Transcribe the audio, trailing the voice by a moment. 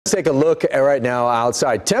Take a look at right now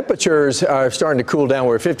outside. Temperatures are starting to cool down.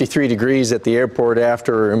 We're at 53 degrees at the airport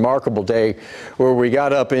after a remarkable day where we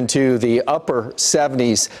got up into the upper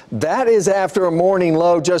 70s. That is after a morning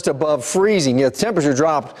low just above freezing. The temperature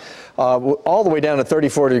dropped all the way down to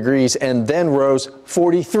 34 degrees and then rose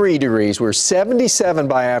 43 degrees. We're 77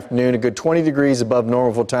 by afternoon, a good 20 degrees above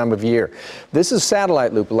normal for time of year. This is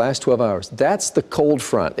satellite loop the last 12 hours. That's the cold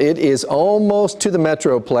front. It is almost to the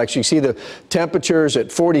metroplex. You see the temperatures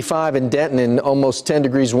at 45 in Denton and almost 10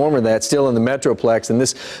 degrees warmer than that still in the metroplex. And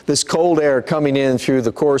this cold air coming in through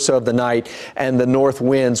the course of the night, and the north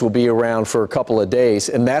winds will be around for a couple of days.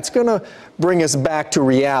 And that's going to bring us back to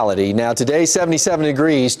reality. Now today 77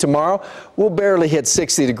 degrees. Tomorrow we'll barely hit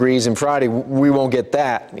 60 degrees, and Friday we won't get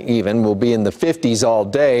that even. We'll be in the 50s all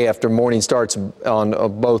day after morning starts on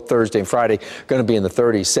both Thursday and Friday. Going to be in the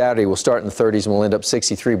 30s. Saturday we'll start in the 30s and we'll end up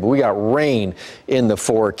 63. But we got rain in the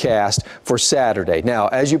forecast for Saturday. Now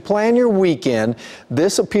as you plan your weekend,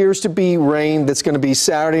 this appears to be rain that's going to be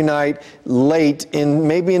Saturday night, late in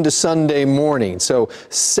maybe into Sunday morning. So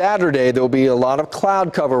Saturday there will be a lot of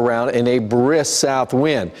cloud cover around and a brisk south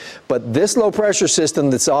wind. But this low pressure system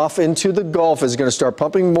that's off into the Gulf is going to start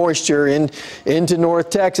pumping moisture into North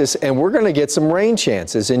Texas, and we're going to get some rain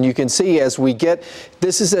chances. And you can see as we get,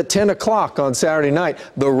 this is at 10 o'clock on Saturday night,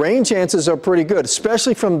 the rain chances are pretty good,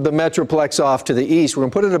 especially from the metroplex off to the east. We're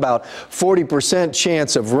going to put it about 40%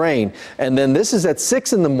 chance of rain. And then this is at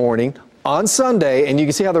 6 in the morning on Sunday, and you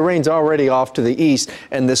can see how the rain's already off to the east,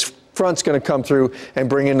 and this front's going to come through and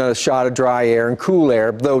bring in a shot of dry air and cool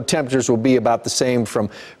air, though temperatures will be about the same from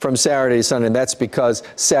Saturday to Sunday, and that's because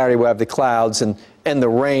Saturday we'll have the clouds and the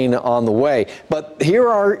rain on the way. But here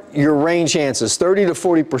are your rain chances, 30 to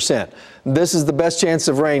 40%. This is the best chance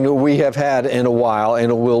of rain we have had in a while,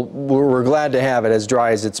 and we're glad to have it as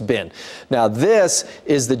dry as it's been. Now this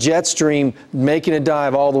is the jet stream making a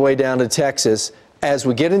dive all the way down to Texas. As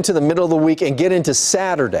we get into the middle of the week and get into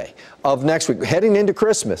Saturday of next week, heading into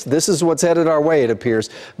Christmas, this is what's headed our way, it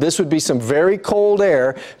appears. This would be some very cold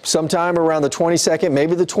air sometime around the 22nd,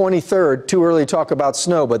 maybe the 23rd. Too early to talk about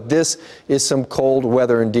snow, but this is some cold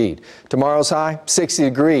weather indeed. Tomorrow's high, 60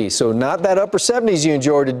 degrees, so not that upper 70s you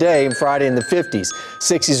enjoyed today, and Friday in the 50s.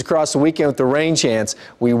 60s across the weekend with the rain chance.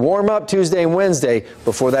 We warm up Tuesday and Wednesday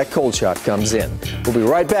before that cold shot comes in. We'll be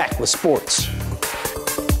right back with sports.